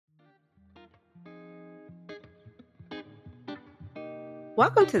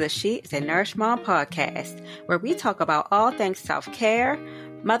Welcome to the She is a Nourished Mom podcast, where we talk about all things self-care,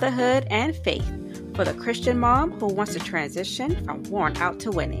 motherhood, and faith for the Christian mom who wants to transition from worn out to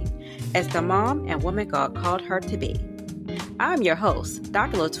winning as the mom and woman God called her to be. I'm your host,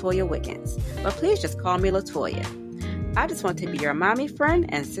 Dr. Latoya Wiggins, but please just call me Latoya. I just want to be your mommy friend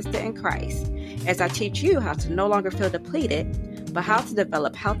and sister in Christ as I teach you how to no longer feel depleted, but how to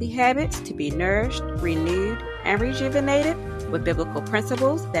develop healthy habits to be nourished, renewed, and rejuvenated with biblical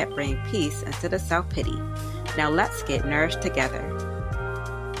principles that bring peace instead of self-pity. Now let's get nourished together.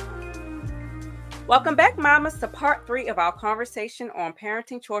 Welcome back, mamas, to part 3 of our conversation on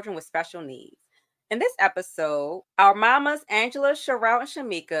parenting children with special needs. In this episode, our mamas, Angela, Sherelle, and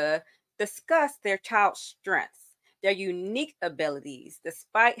Shamika, discuss their child's strengths, their unique abilities,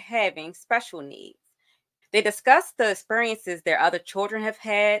 despite having special needs. They discuss the experiences their other children have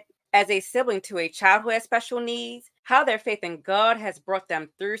had as a sibling to a child who has special needs, how their faith in God has brought them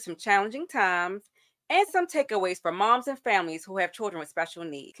through some challenging times, and some takeaways for moms and families who have children with special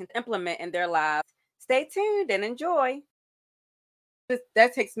needs can implement in their lives. Stay tuned and enjoy.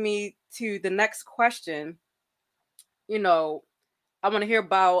 That takes me to the next question. I want to hear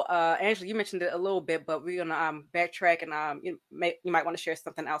about Angela. You mentioned it a little bit, but we're gonna backtrack and you might want to share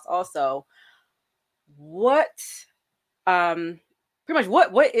something else also. What pretty much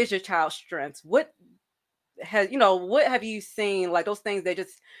what is your child's strengths? What have you seen, like those things that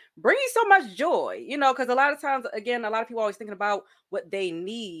just bring you so much joy? Because a lot of times, again, a lot of people are always thinking about what they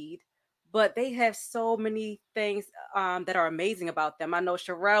need, but they have so many things that are amazing about them. I know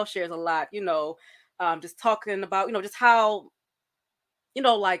Sherelle shares a lot, just talking about, just how,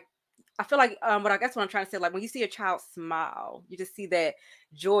 like, I feel like what I'm trying to say, like when you see a child smile, you just see that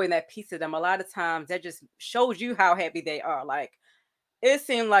joy and that peace of them. A lot of times that just shows you how happy they are. Like, it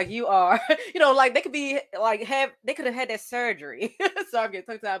seemed like you are, like they could be like they could have had that surgery. Sorry, I'm getting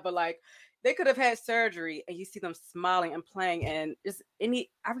tongue tied, but like they could have had surgery and you see them smiling and playing, and just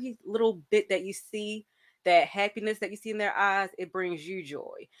every little bit that you see, that happiness that you see in their eyes, it brings you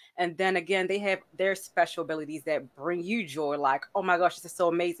joy. And then again, they have their special abilities that bring you joy. Like, oh my gosh, this is so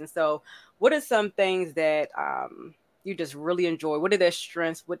amazing. So what are some things that you just really enjoy? What are their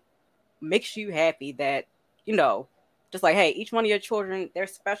strengths? What makes you happy that, just like, hey, each one of your children, they're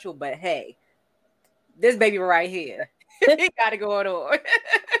special, but hey, this baby right here, he got it going on.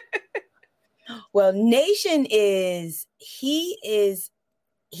 Well, Nation he's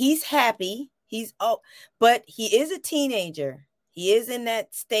happy. But he is a teenager. He is in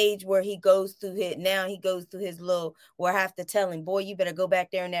that stage where he goes through his little, where I have to tell him, boy, you better go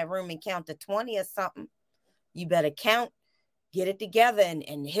back there in that room and count to 20 or something. You better count, get it together,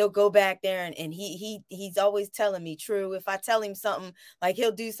 and he'll go back there and he's always telling me, true. If I tell him something, like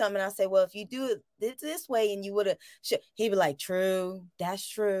he'll do something and I say, well, if you do it this way and you would have, he'd be like, true, that's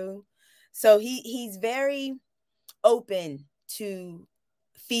true. So he's very open to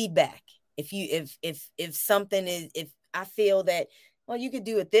feedback. If something is, if I feel that, well, you could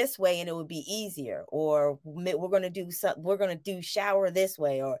do it this way and it would be easier, or we're going to do something, we're going to do shower this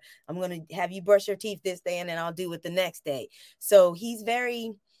way, or I'm going to have you brush your teeth this day and then I'll do it the next day. So he's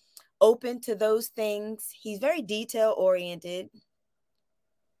very open to those things. He's very detail oriented.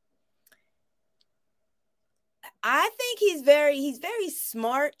 I think he's very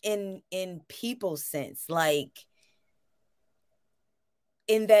smart in people sense, like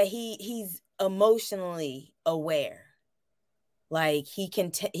in that he's emotionally aware. Like he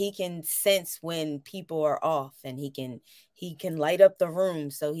can sense when people are off, and he can light up the room.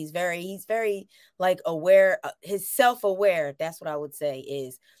 So he's very like aware, his self-aware. That's what I would say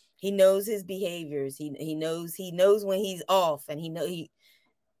is he knows his behaviors. He knows when he's off, and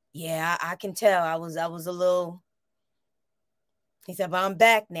I can tell I was a little. He said, but I'm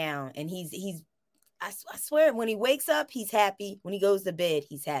back now. And I swear, when he wakes up, he's happy. When he goes to bed,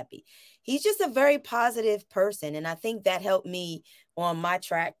 he's happy. He's just a very positive person. And I think that helped me on my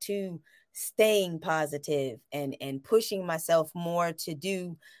track to staying positive and pushing myself more to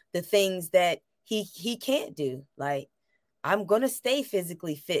do the things that he can't do. Like, I'm going to stay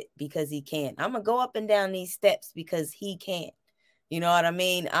physically fit because he can't. I'm going to go up and down these steps because he can't. You know what I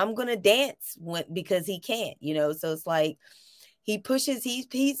mean? I'm going to dance because he can't, so it's like,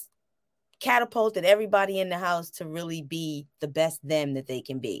 he's catapulted everybody in the house to really be the best them that they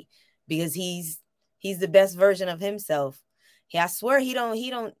can be, because he's the best version of himself. I swear he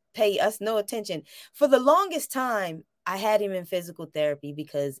don't pay us no attention. For the longest time, I had him in physical therapy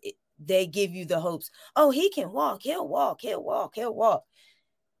because they give you the hopes. Oh, he can walk. He'll walk.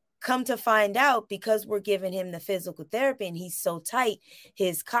 Come to find out, because we're giving him the physical therapy and he's so tight,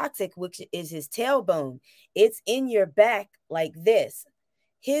 his coccyx, which is his tailbone, it's in your back like this.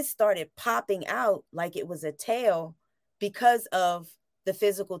 his started popping out like it was a tail because of the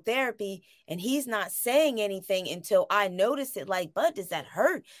physical therapy, and he's not saying anything until I notice it. Like, bud, does that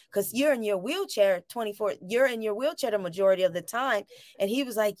hurt? Because you're in your wheelchair the majority of the time. And he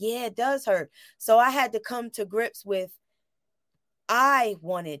was like, yeah, it does hurt. So I had to come to grips with, I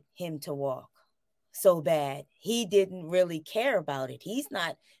wanted him to walk so bad. He didn't really care about it. He's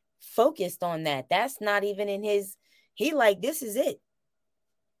not focused on that. That's not even in his, he like, this is it.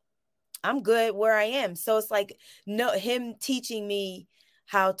 I'm good where I am. So it's like, no, him teaching me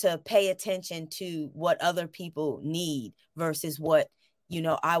how to pay attention to what other people need versus what,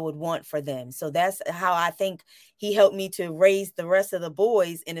 I would want for them. So that's how I think he helped me to raise the rest of the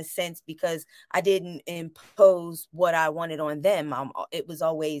boys, in a sense, because I didn't impose what I wanted on them. It was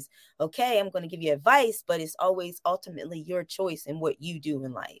always, okay, I'm going to give you advice, but it's always ultimately your choice and what you do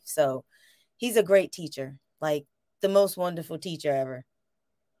in life. So he's a great teacher, like the most wonderful teacher ever.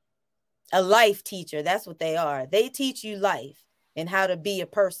 A life teacher. That's what they are. They teach you life and how to be a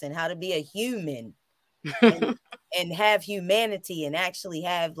person, how to be a human and have humanity and actually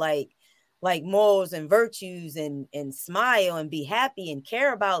have like morals and virtues and smile and be happy and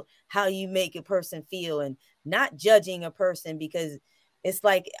care about how you make a person feel and not judging a person, because it's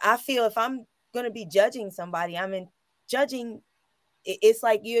like, I feel if I'm going to be judging somebody, judging. It's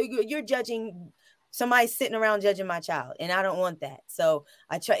like you're judging somebody sitting around judging my child, and I don't want that. So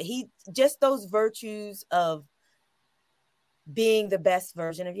I try, just those virtues of being the best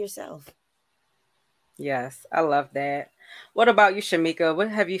version of yourself. Yes, I love that. What about you, Shamika? What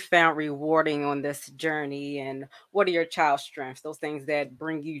have you found rewarding on this journey, and what are your child strengths? Those things that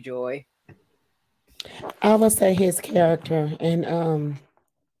bring you joy. I would say his character, and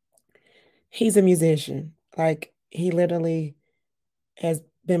he's a musician. Like, he literally has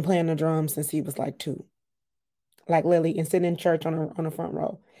been playing the drums since he was like 2. Like, literally, and sitting in church on the front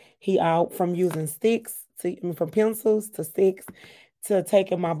row. He out from using sticks from pencils to sticks to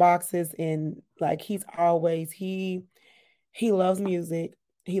taking my boxes, and like he loves music.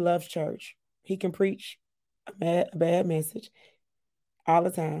 He loves church. He can preach a bad message all the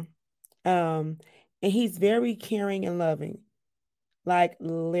time. And he's very caring and loving, like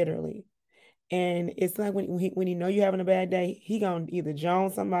literally. And it's like when you know you're having a bad day, he gonna either join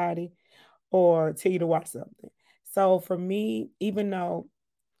somebody or tell you to watch something. So for me, even though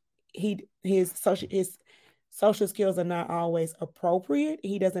his social skills are not always appropriate,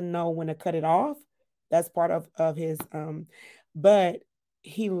 he doesn't know when to cut it off. That's part of his but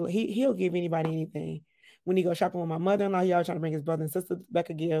he'll give anybody anything. When he goes shopping with my mother-in-law, he always trying to bring his brother and sister back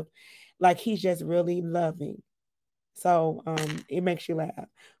a gift. Like, he's just really loving. So it makes you laugh.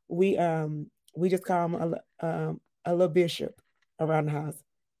 We just call him a little bishop around the house.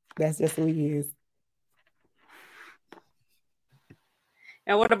 That's just who he is.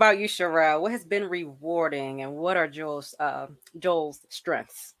 And what about you, Sherelle? What has been rewarding, and what are Joel's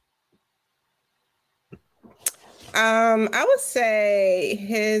strengths? I would say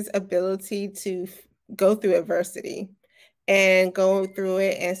his ability to go through adversity and go through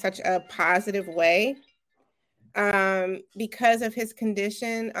it in such a positive way. Because of his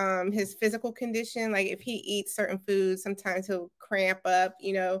condition, his physical condition, like if he eats certain foods, sometimes he'll cramp up,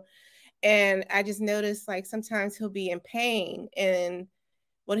 and I just noticed like sometimes he'll be in pain, and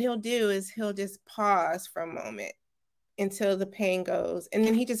what he'll do is he'll just pause for a moment until the pain goes, and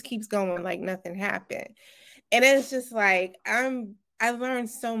then he just keeps going like nothing happened. And it's just like I learned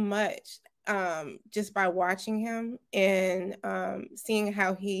so much just by watching him and seeing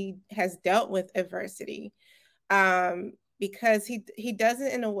how he has dealt with adversity, because he does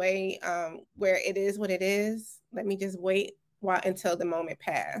it in a way where it is what it is. Let me just wait until the moment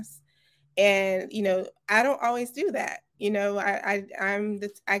pass. And I don't always do that.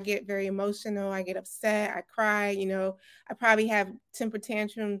 I get very emotional. I get upset. I cry. I probably have temper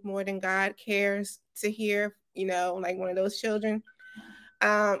tantrums more than God cares to hear. Like one of those children.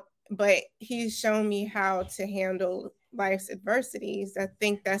 But he's shown me how to handle life's adversities. I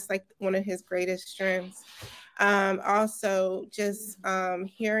think that's like one of his greatest strengths. Also, just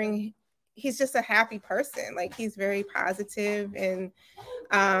hearing, he's just a happy person. Like he's very positive and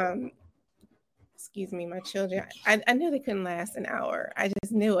excuse me, my children. I knew they couldn't last an hour. I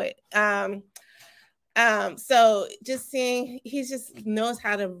just knew it. So just seeing, he just knows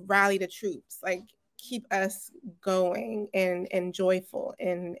how to rally the troops, like keep us going and joyful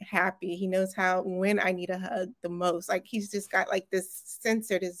and happy. He knows when I need a hug the most. Like he's just got like this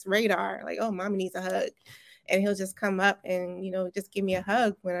sensor, this radar, like, oh, mommy needs a hug. And he'll just come up and, just give me a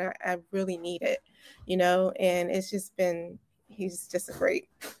hug when I really need it, and it's just been, he's just a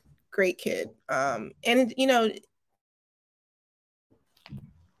great kid. And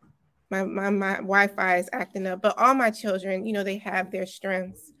my Wi-Fi is acting up. But all my children, you know, they have their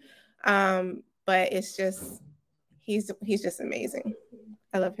strengths. But it's just he's just amazing.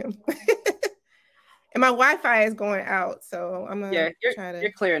 I love him. And my Wi-Fi is going out, so I'm gonna try to.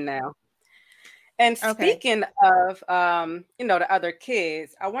 You're clear now. And speaking of the other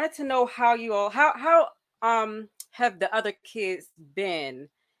kids, I wanted to know how you all how have the other kids been,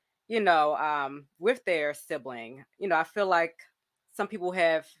 with their sibling. I feel like some people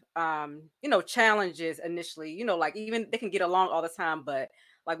have challenges initially, like even they can get along all the time, but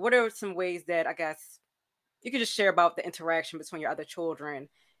like what are some ways that I guess you could just share about the interaction between your other children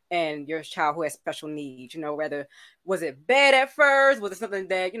and your child who has special needs, whether was it bad at first? Was it something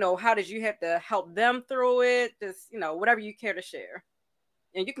that, how did you have to help them through it? Just, whatever you care to share.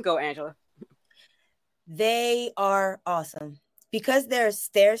 And you can go, Angela. They are awesome because they're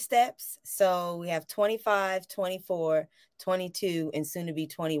stair steps. So we have 25, 24, 22, and soon to be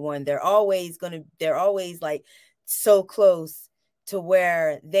 21. They're always like so close to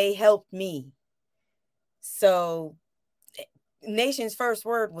where they helped me. So Nation's first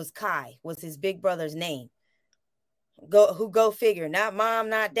word was Kai, was his big brother's name. Go figure, not mom,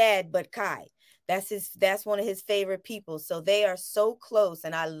 not dad, but Kai. That's one of his favorite people. So they are so close,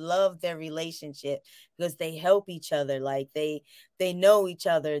 and I love their relationship because they help each other. Like they know each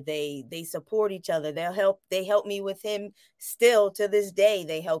other. They support each other. They help me with him still to this day.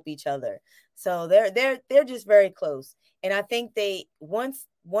 They help each other. So they're just very close. And I think once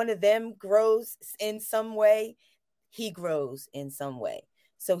one of them grows in some way, he grows in some way.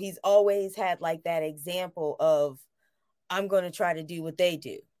 So he's always had like that example of, I'm going to try to do what they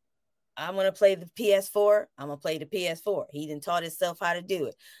do. I'm going to play the PS4. I'm going to play the PS4. He done taught himself how to do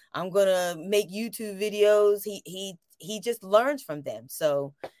it. I'm going to make YouTube videos. He just learns from them.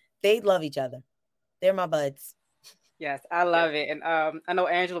 So they love each other. They're my buds. Yes, I love it. And I know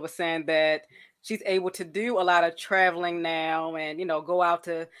Angela was saying that she's able to do a lot of traveling now and, go out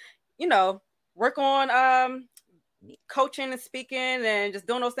to, work on coaching and speaking and just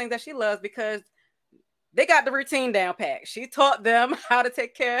doing those things that she loves because they got the routine down pat. She taught them how to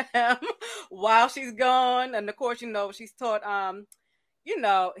take care of him while she's gone. And of course, she's taught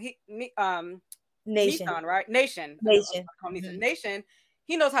Nation, right? Nation. Mm-hmm. Nation.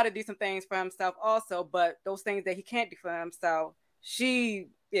 He knows how to do some things for himself also, but those things that he can't do for himself, she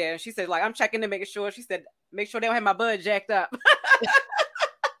said, like, I'm checking to making sure. She said, make sure they don't have my bud jacked up.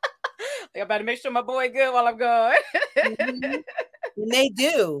 I better make sure my boy good while I'm gone. Mm-hmm. And they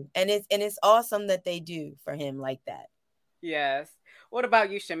do, and it's awesome that they do for him like that. Yes. What about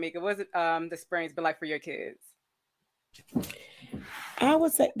you, Shamika? What's the experience been like for your kids? I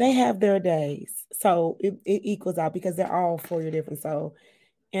would say they have their days, so it equals out because they're all 4 years different. So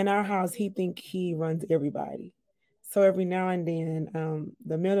in our house, he think he runs everybody. So every now and then,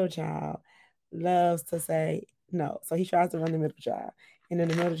 the middle child loves to say no. So he tries to run the middle child. And then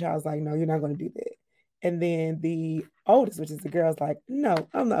the middle child's like, no, you're not going to do that. And then the oldest, which is the girl's like, no,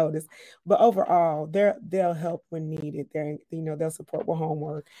 I'm the oldest. But overall, they'll help when needed. They'll support with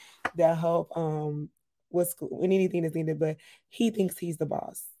homework. They'll help with school, when anything is needed. But he thinks he's the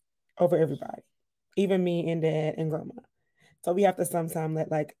boss over everybody, even me and dad and grandma. So we have to sometimes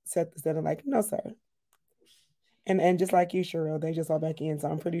set the standard like, no, sir. And just like you, Cheryl, they just all back in. So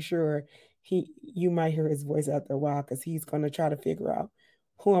I'm pretty sure you might hear his voice after a while because he's going to try to figure out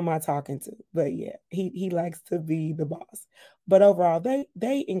who am I talking to. But yeah, he likes to be the boss. But overall,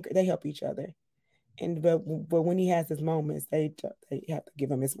 they help each other. And but when he has his moments, they have to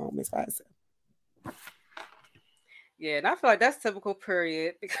give him his moments by himself. Yeah, and I feel like that's typical,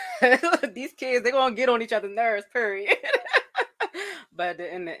 period. Because these kids, they're gonna get on each other's nerves, period. But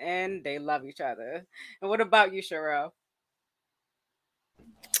in the end, they love each other. And what about you, Cheryl?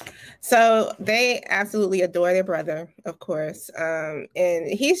 So they absolutely adore their brother, of course. And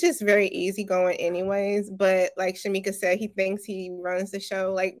he's just very easygoing anyways. But like Shamika said, he thinks he runs the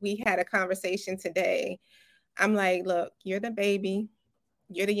show. Like we had a conversation today. I'm like, look, you're the baby.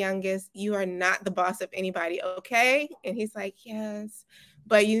 You're the youngest. You are not the boss of anybody, okay? And he's like, yes.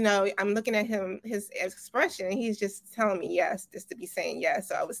 But, I'm looking at him, his expression, and he's just telling me yes, just to be saying yes.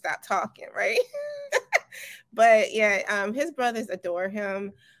 So I would stop talking, right? But yeah, his brothers adore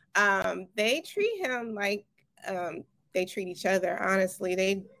him. They treat him like they treat each other, honestly.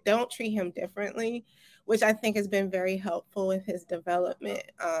 They don't treat him differently, which I think has been very helpful with his development,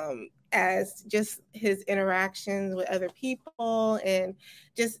 as just his interactions with other people and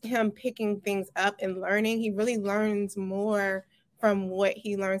just him picking things up and learning. He really learns more from what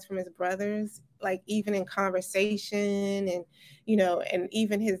he learns from his brothers, like even in conversation and, and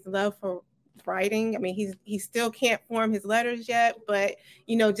even his love writing. I mean, he still can't form his letters yet, but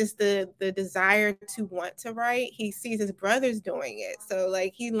you know, just the desire to want to write. He sees his brothers doing it, so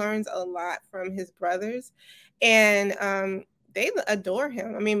like he learns a lot from his brothers, and they adore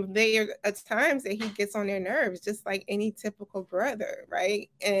him. I mean, they are at times that he gets on their nerves, just like any typical brother, right?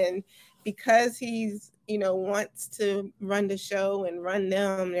 And because he's, you know, wants to run the show and run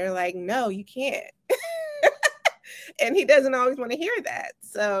them, they're like, no, you can't. And he doesn't always want to hear that.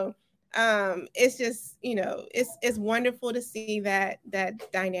 So it's just, you know, it's wonderful to see that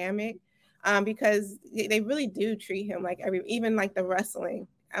dynamic, because they really do treat him like even like the wrestling.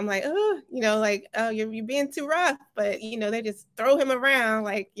 I'm like, oh, you know, like, oh, you're being too rough, but you know, they just throw him around,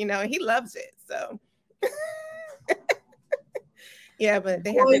 like, you know, he loves it. So yeah, but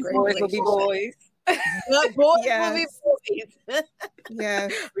they have a great boys will be boys. But boys will be boys. Yeah,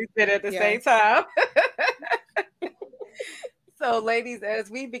 we said it at the same time. So, ladies, as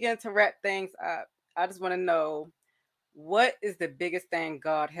we begin to wrap things up, I just want to know, what is the biggest thing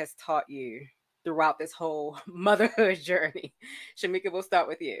God has taught you throughout this whole motherhood journey? Shamika, we'll start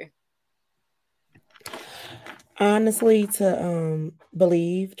with you. Honestly, to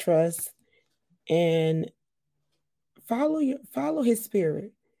believe, trust, and follow his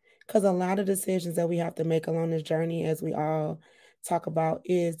spirit. Because a lot of decisions that we have to make along this journey, as we all talk about,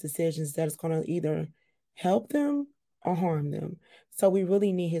 is decisions that is going to either help them or harm them. So we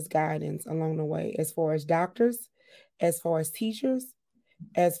really need his guidance along the way, as far as doctors, as far as teachers,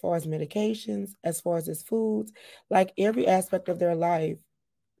 as far as medications, as far as his foods. Like, every aspect of their life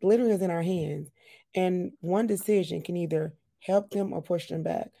literally is in our hands. And one decision can either help them or push them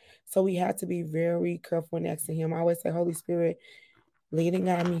back. So we have to be very careful next to him. I always say, Holy Spirit, lead and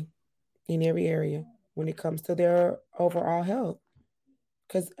guide me in every area when it comes to their overall health.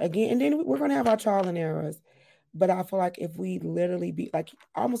 Because again, and then we're going to have our trial and errors. But I feel like if we literally be like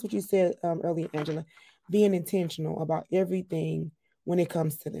almost what you said earlier, Angela, being intentional about everything when it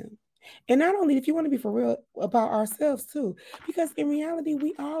comes to them. And not only, if you want to be for real, about ourselves too, because in reality,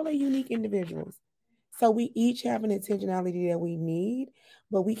 we all are unique individuals. So we each have an intentionality that we need,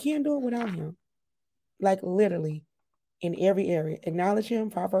 but we can't do it without him. Like, literally, in every area. Acknowledge him,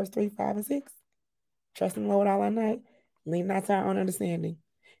 Proverbs 3, 5, and 6. Trust in the Lord all our night. Lean not to our own understanding.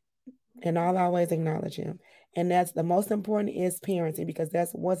 And all our ways acknowledge him. And that's the most important, is parenting, because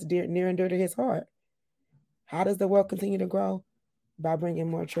that's what's near and dear to his heart. How does the world continue to grow? By bringing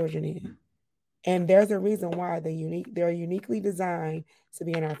more children in. And there's a reason why they're uniquely designed to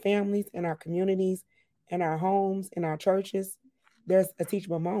be in our families, in our communities, in our homes, in our churches. There's a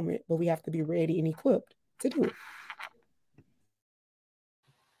teachable moment, but we have to be ready and equipped to do it.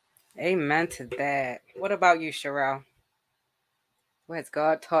 Amen to that. What about you, Sherelle? What has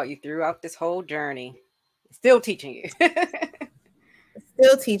God taught you throughout this whole journey? Still teaching you.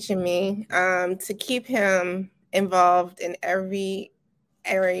 Still teaching me to keep him involved in every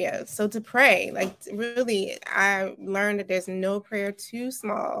area. So to pray, like, really, I learned that there's no prayer too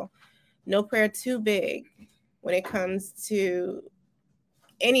small, no prayer too big when it comes to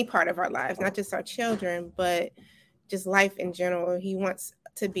any part of our lives, not just our children, but just life in general. He wants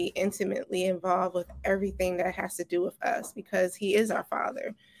to be intimately involved with everything that has to do with us, because he is our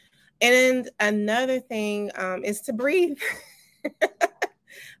father. And another thing is to breathe.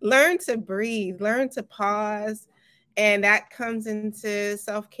 Learn to breathe, learn to pause. And that comes into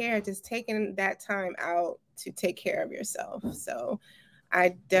self-care, just taking that time out to take care of yourself. So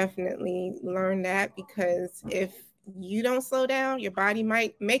I definitely learned that, because if you don't slow down, your body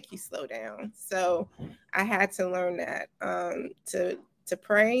might make you slow down. So I had to learn that, to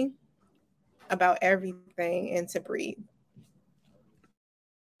pray about everything and to breathe.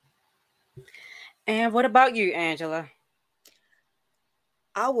 And what about you, Angela?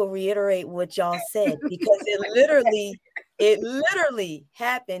 I will reiterate what y'all said, because it literally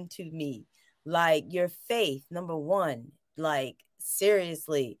happened to me. Like, your faith, number one, like,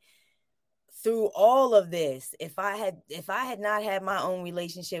 seriously, through all of this, if I had not had my own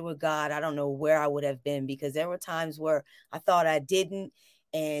relationship with God, I don't know where I would have been, because there were times where I thought I didn't.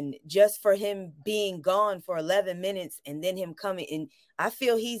 And just for him being gone for 11 minutes and then him coming, and I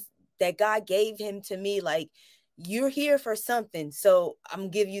feel that God gave him to me, like, you're here for something, so I'm gonna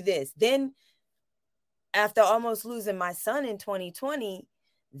give you this. Then after almost losing my son in 2020,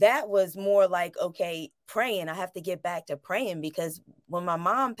 that was more like, okay, praying. I have to get back to praying, because when my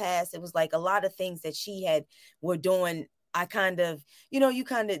mom passed, it was like a lot of things that she were doing, I kind of,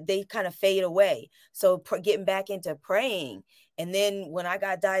 they kind of fade away. So getting back into praying. And then when I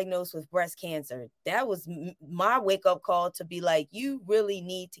got diagnosed with breast cancer, that was my wake up call to be like, you really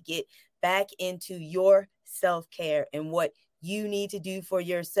need to get back into your self-care and what you need to do for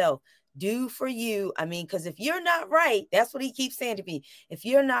yourself. Do for you. I mean, because if you're not right, that's what he keeps saying to me. If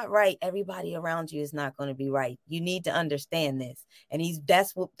you're not right, everybody around you is not going to be right. You need to understand this. And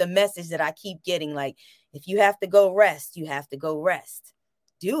that's what the message that I keep getting. Like, if you have to go rest, you have to go rest.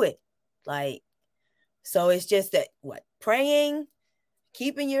 Do it. Like, so it's just that praying,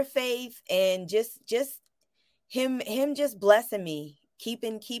 keeping your faith, and just him just blessing me,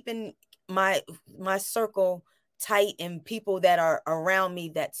 keeping my circle tight, and people that are around me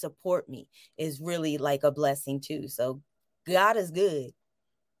that support me is really like a blessing too. So God is good,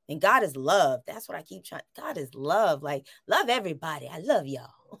 and God is love. That's what I keep trying. God is love. Like, love everybody. I love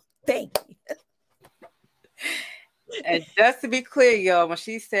y'all. Thank you. And just to be clear, y'all, when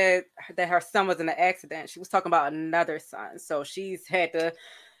she said that her son was in an accident, she was talking about another son. So she's had to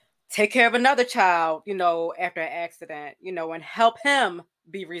take care of another child, after an accident, and help him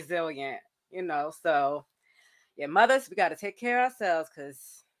be resilient, So, yeah, mothers, we got to take care of ourselves,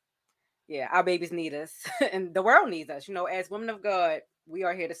 because, yeah, our babies need us and the world needs us. As women of God, we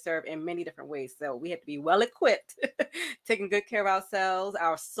are here to serve in many different ways. So we have to be well equipped, taking good care of ourselves,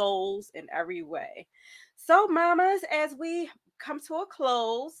 our souls in every way. So, mamas, as we come to a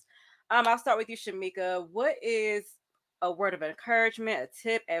close, I'll start with you, Shamika. What is a word of encouragement, a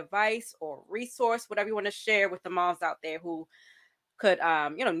tip, advice, or resource, whatever you want to share with the moms out there who could,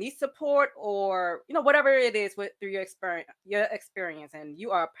 need support, or, whatever it is through your experience. And you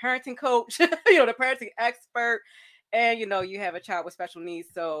are a parenting coach, the parenting expert, and, you have a child with special needs.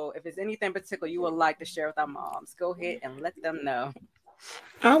 So if there's anything particular you would like to share with our moms, go ahead and let them know.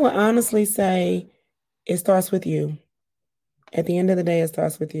 I would honestly say it starts with you. At the end of the day, it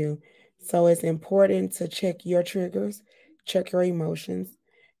starts with you. So it's important to check your triggers, check your emotions,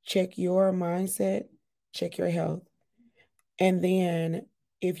 check your mindset, check your health. And then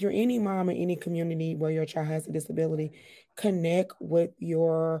if you're any mom in any community where your child has a disability, connect with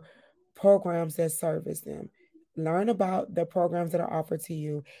your programs that service them. Learn about the programs that are offered to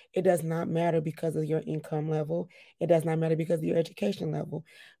you. It does not matter because of your income level. It does not matter because of your education level.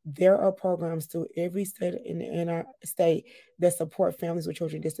 There are programs through every state in our state that support families with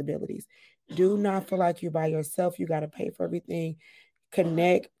children with disabilities. Do not feel like you're by yourself. You got to pay for everything.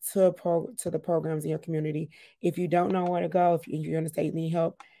 Connect to the programs in your community. If you don't know where to go, if you're in the state need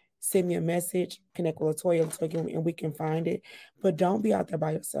help, send me a message, connect with Latoya, and we can find it. But don't be out there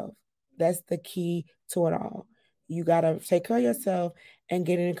by yourself. That's the key to it all. You got to take care of yourself and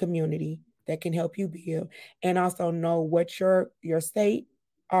get in a community that can help you build, and also know what your state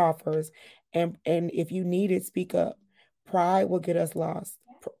offers. And if you need it, speak up. Pride will get us lost.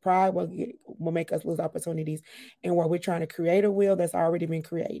 Pride will make us lose opportunities. And while we're trying to create a wheel that's already been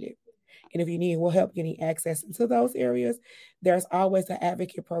created. And if you need, we'll help getting access into those areas. There's always an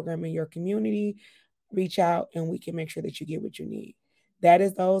advocate program in your community. Reach out and we can make sure that you get what you need.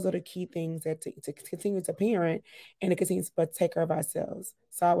 Those are the key things that to continue to parent and to continue to take care of ourselves.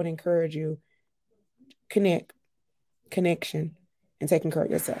 So I would encourage you, connection, and taking care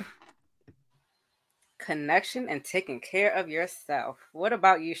of yourself. Connection and taking care of yourself. What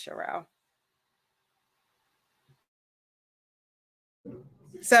about you, Sherelle?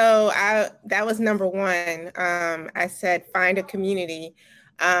 So that was number one. I said find a community.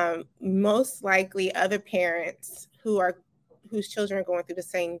 Most likely other parents whose children are going through the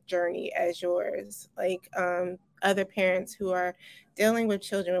same journey as yours, like other parents who are dealing with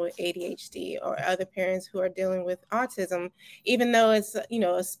children with ADHD, or other parents who are dealing with autism. Even though it's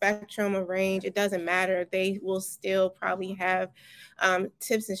a spectrum, a range, it doesn't matter. They will still probably have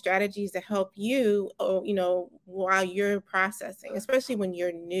tips and strategies to help you, while you're processing, especially when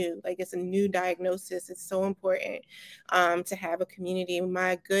you're new. Like, it's a new diagnosis. It's so important to have a community.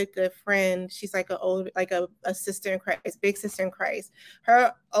 My good friend, she's like a sister in Christ, big sister in Christ.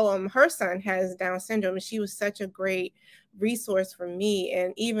 Her son has Down syndrome, and she was such a great resource for me,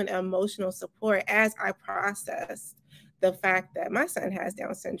 and even emotional support as I processed the fact that my son has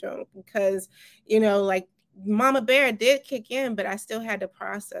Down syndrome, because like Mama Bear did kick in, but I still had to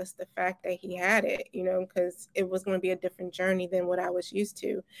process the fact that he had it, because it was going to be a different journey than what I was used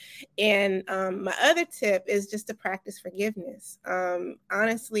to. And my other tip is just to practice forgiveness.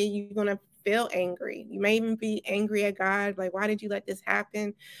 Honestly, you're going to feel angry. You may even be angry at God, like, why did you let this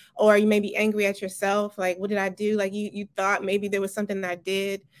happen? Or you may be angry at yourself, like, what did I do? Like, you thought maybe there was something that I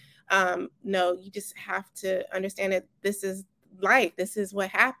did. No, you just have to understand that this is life. This is what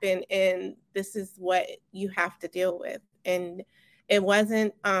happened, and this is what you have to deal with. And it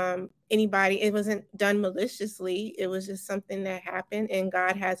wasn't it wasn't done maliciously. It was just something that happened, and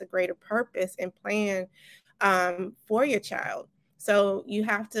God has a greater purpose and plan for your child. So you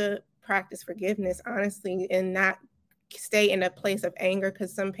have to practice forgiveness, honestly, and not stay in a place of anger,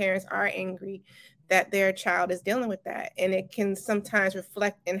 because some parents are angry that their child is dealing with that. And it can sometimes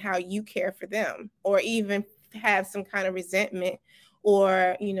reflect in how you care for them, or even have some kind of resentment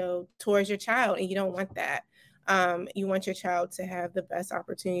or, towards your child. And you don't want that. You want your child to have the best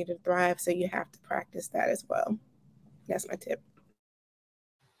opportunity to thrive. So you have to practice that as well. That's my tip.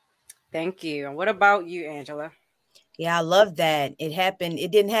 Thank you. And what about you, Angela? Yeah, I love that. It happened.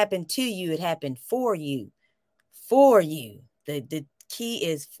 It didn't happen to you. It happened for you. For you. The key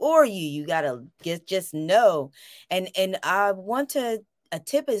is for you. You gotta just know. And I want to. A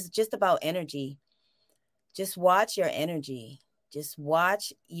tip is just about energy. Just watch your energy. Just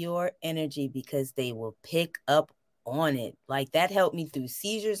watch your energy, because they will pick up on it. Like, that helped me through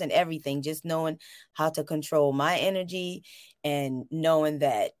seizures and everything. Just knowing how to control my energy and knowing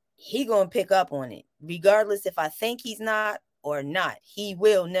that he gonna pick up on it, regardless if I think he's not or not. He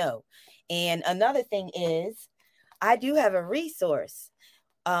will know. And another thing is, I do have a resource.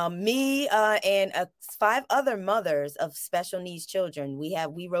 Me and 5 other mothers of special needs children.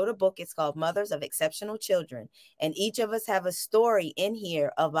 We wrote a book. It's called Mothers of Exceptional Children. And each of us have a story in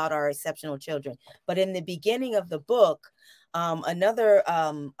here about our exceptional children. But in the beginning of the book, another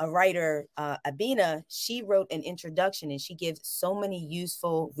a writer, Abina, she wrote an introduction, and she gives so many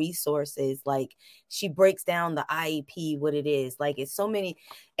useful resources. Like, she breaks down the IEP, what it is. Like, it's so many.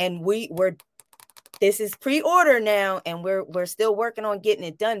 And this is pre-order now, and we're still working on getting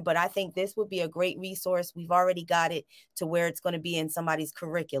it done. But I think this would be a great resource. We've already got it to where it's going to be in somebody's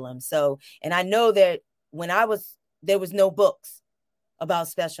curriculum. So, and I know that there was no books about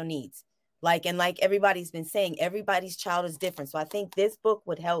special needs. Like everybody's been saying, everybody's child is different. So I think this book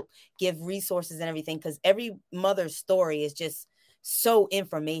would help give resources and everything, because every mother's story is just so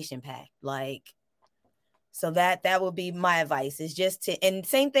information packed. Like, so that would be my advice, is just and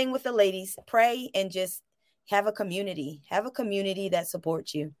same thing with the ladies, pray and just have a community that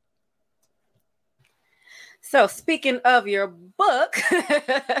supports you. So, speaking of your book,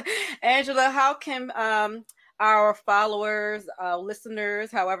 Angela, how can our followers,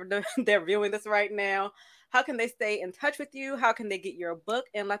 listeners, however they're viewing this right now, how can they stay in touch with you? How can they get your book,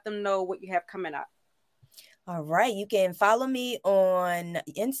 and let them know what you have coming up? All right. You can follow me on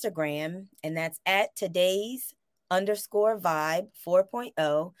Instagram, and that's at today's_vibe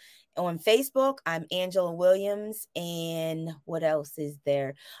 4.0. On Facebook, I'm Angela Williams. And what else is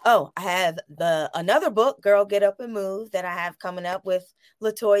there? Oh, I have another book, Girl Get Up and Move, that I have coming up with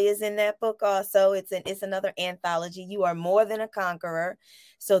Latoya's in that book also. It's another anthology, You Are More Than a Conqueror.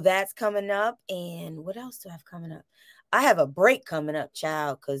 So that's coming up. And what else do I have coming up? I have a break coming up,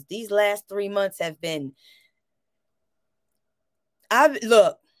 child, because these last 3 months have been...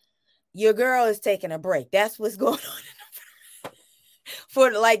 Look, your girl is taking a break. That's what's going on.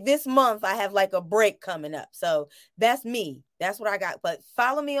 For like this month, I have like a break coming up. So that's me. That's what I got. But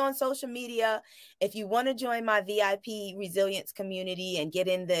follow me on social media. If you want to join my VIP resilience community and get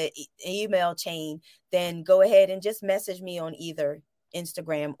in the email chain, then go ahead and just message me on either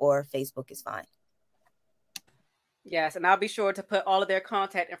Instagram or Facebook is fine. Yes, and I'll be sure to put all of their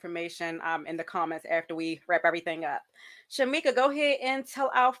contact information in the comments after we wrap everything up. Shamika, go ahead and tell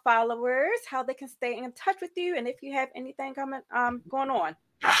our followers how they can stay in touch with you, and if you have anything going on.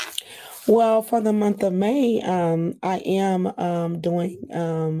 Well, for the month of May, I am doing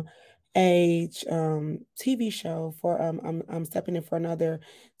a TV show for I'm stepping in for another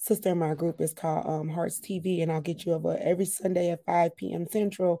sister in my group. It's called Hearts TV, and I'll get you over every Sunday at 5 p.m.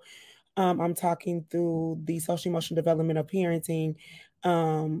 Central. I'm talking through the social emotional development of parenting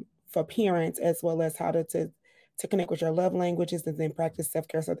for parents, as well as how to connect with your love languages and then practice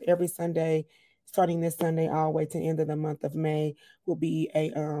self-care. So every Sunday, starting this Sunday all the way to the end of the month of May, will be a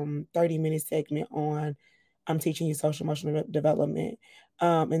 30-minute segment on teaching you social emotional development.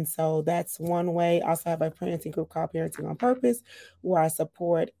 And so that's one way. I also have a parenting group called Parenting on Purpose, where I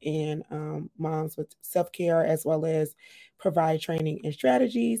support moms with self-care, as well as provide training and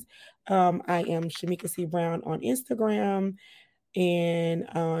strategies. I am Shamika C. Brown on Instagram, and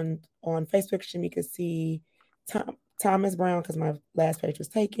on Facebook, Shamika C. Thomas Brown, because my last page was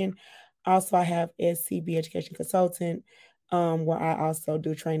taken. Also, I have SCB Education Consultant, where I also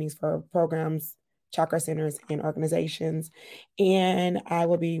do trainings for programs, chakra centers, and organizations. And I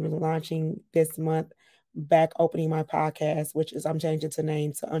will be launching this month, back opening my podcast, which is I'm changing the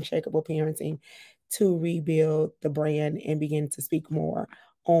name to Unshakable Parenting, to rebuild the brand and begin to speak more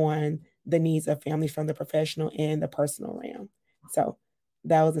on the needs of families from the professional and the personal realm. So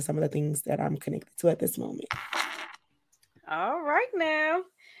those are some of the things that I'm connected to at this moment. All right now.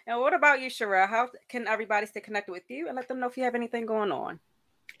 And what about you, Sherelle? How can everybody stay connected with you and let them know if you have anything going on?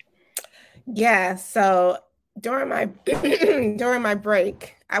 Yeah, so during my during my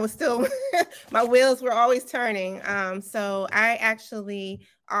break, I was still my wheels were always turning. So I actually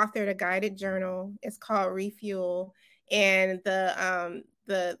authored a guided journal. It's called Refuel, and the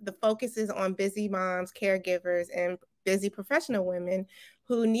focus is on busy moms, caregivers, and busy professional women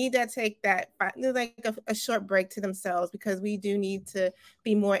who need to take that like a short break to themselves, because we do need to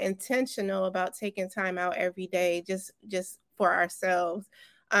be more intentional about taking time out every day just for ourselves.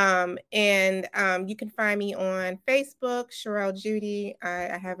 You can find me on Facebook, Sherelle Judy.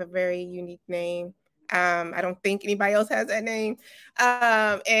 I have a very unique name. I don't think anybody else has that name.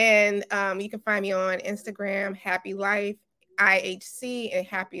 You can find me on Instagram, Happy Life, IHC, and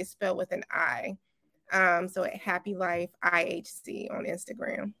Happy is spelled with an I. So at Happy Life IHC on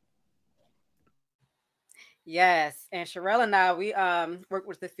Instagram. Yes, and Sherelle and I, we worked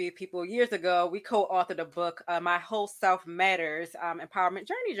with a few people years ago. We co-authored a book, My Whole Self Matters, Empowerment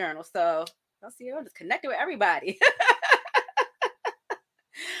Journey Journal. So I'll see you. I'm just connected with everybody.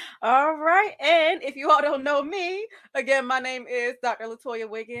 All right, and if you all don't know me, again, my name is Dr. Latoya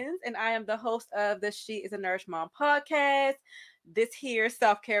Wiggins, and I am the host of the She is a Nourished Mom podcast. This here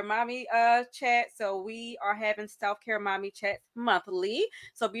self-care mommy chat. So we are having self-care mommy chats monthly.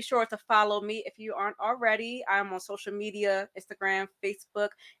 So be sure to follow me if you aren't already. I'm on social media, Instagram, Facebook,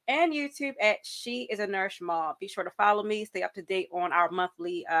 and YouTube at She is a Nourished Mom. Be sure to follow me, stay up to date on our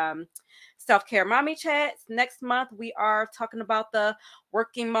monthly self-care mommy chats. Next month, we are talking about the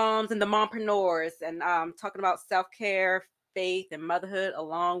working moms and the mompreneurs, and talking about self-care, faith, and motherhood,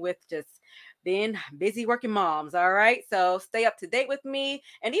 along with just being busy working moms. All right. So stay up to date with me,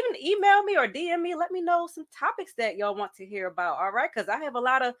 and even email me or DM me. Let me know some topics that y'all want to hear about. All right. Because I have a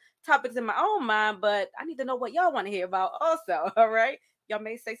lot of topics in my own mind, but I need to know what y'all want to hear about also. All right. Y'all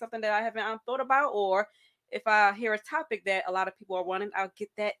may say something that I haven't thought about, or if I hear a topic that a lot of people are wanting, I'll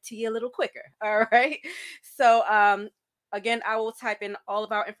get that to you a little quicker. All right. So, again, I will type in all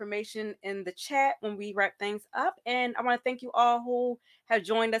of our information in the chat when we wrap things up. And I want to thank you all who have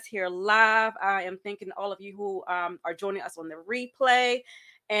joined us here live. I am thanking all of you who are joining us on the replay.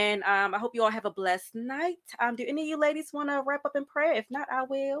 And I hope you all have a blessed night. Do any of you ladies want to wrap up in prayer? If not, I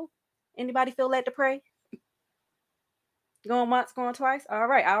will. Anybody feel led to pray? Going once, going twice? All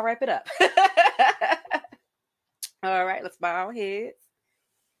right, I'll wrap it up. All right, let's bow our heads.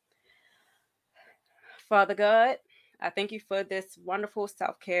 Father God, I thank you for this wonderful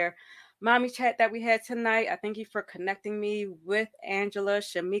self-care mommy chat that we had tonight. I thank you for connecting me with Angela,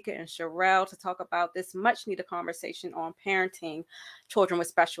 Shamika, and Sherelle to talk about this much needed conversation on parenting children with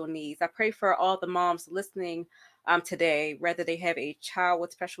special needs. I pray for all the moms listening today, whether they have a child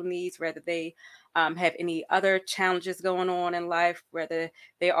with special needs, whether they have any other challenges going on in life, whether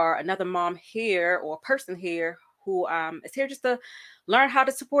they are another mom here or person here who is here just to learn how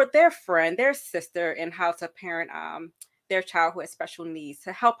to support their friend, their sister, and how to parent their child who has special needs,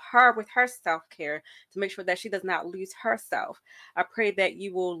 to help her with her self-care, to make sure that she does not lose herself. I pray that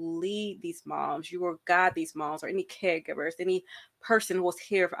you will lead these moms, you will guide these moms, or any caregivers, any person who is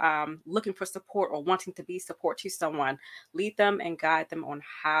here looking for support or wanting to be support to someone. Lead them and guide them on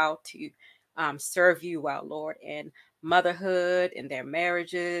how to serve you well, Lord, in motherhood, in their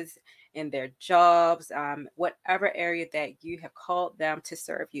marriages, in their jobs, whatever area that you have called them to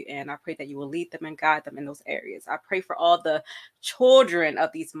serve you in. I pray that you will lead them and guide them in those areas. I pray for all the children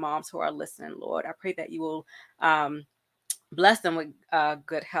of these moms who are listening, Lord. I pray that you will bless them with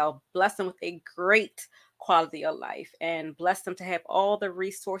good health, bless them with a great quality of life, and bless them to have all the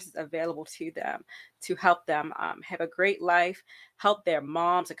resources available to them to help them have a great life, help their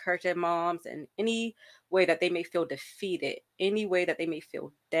moms, encourage their moms in any way that they may feel defeated, any way that they may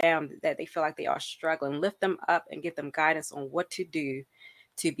feel down, that they feel like they are struggling. Lift them up and give them guidance on what to do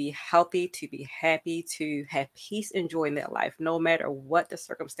to be healthy, to be happy, to have peace and joy in their life, no matter what the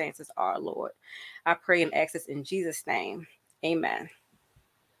circumstances are, Lord. I pray and ask this in Jesus' name. Amen.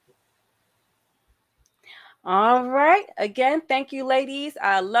 All right. Again, thank you, ladies.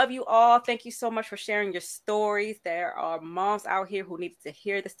 I love you all. Thank you so much for sharing your stories. There are moms out here who needed to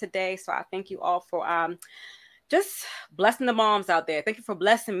hear this today. So I thank you all for just blessing the moms out there. Thank you for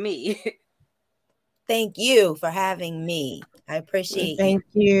blessing me. Thank you for having me. I appreciate Thank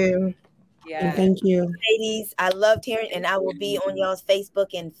you. Yeah. Thank you. Ladies, I loved hearing, and I will be on y'all's Facebook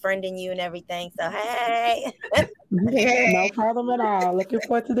and friending you and everything. So, hey. No problem at all. Looking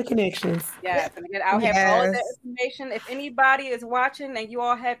forward to the connections. Yes. And again, I'll have all of that information. If anybody is watching and you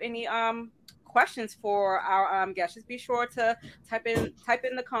all have any questions for our guests, just be sure to type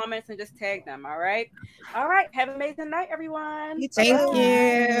in the comments and just tag them. All right. Have an amazing night, everyone. Thank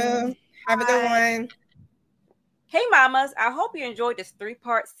you. Have a good one. Hey mamas, I hope you enjoyed this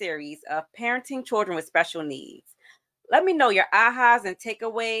 3-part series of parenting children with special needs. Let me know your ahas and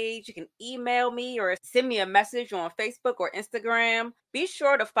takeaways. You can email me or send me a message on Facebook or Instagram. Be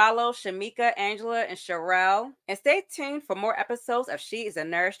sure to follow Shamika, Angela, and Sherelle. And stay tuned for more episodes of She is a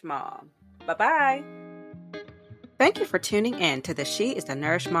Nourished Mom. Bye-bye. Thank you for tuning in to the She is a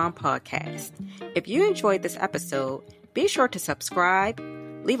Nourished Mom podcast. If you enjoyed this episode, be sure to subscribe,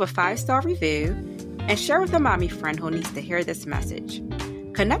 leave a 5-star review, and share with a mommy friend who needs to hear this message.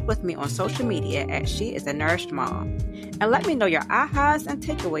 Connect with me on social media at She is a Nourished Mom, and let me know your ahas and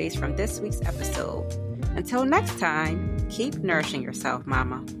takeaways from this week's episode. Until next time, keep nourishing yourself,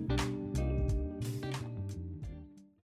 mama.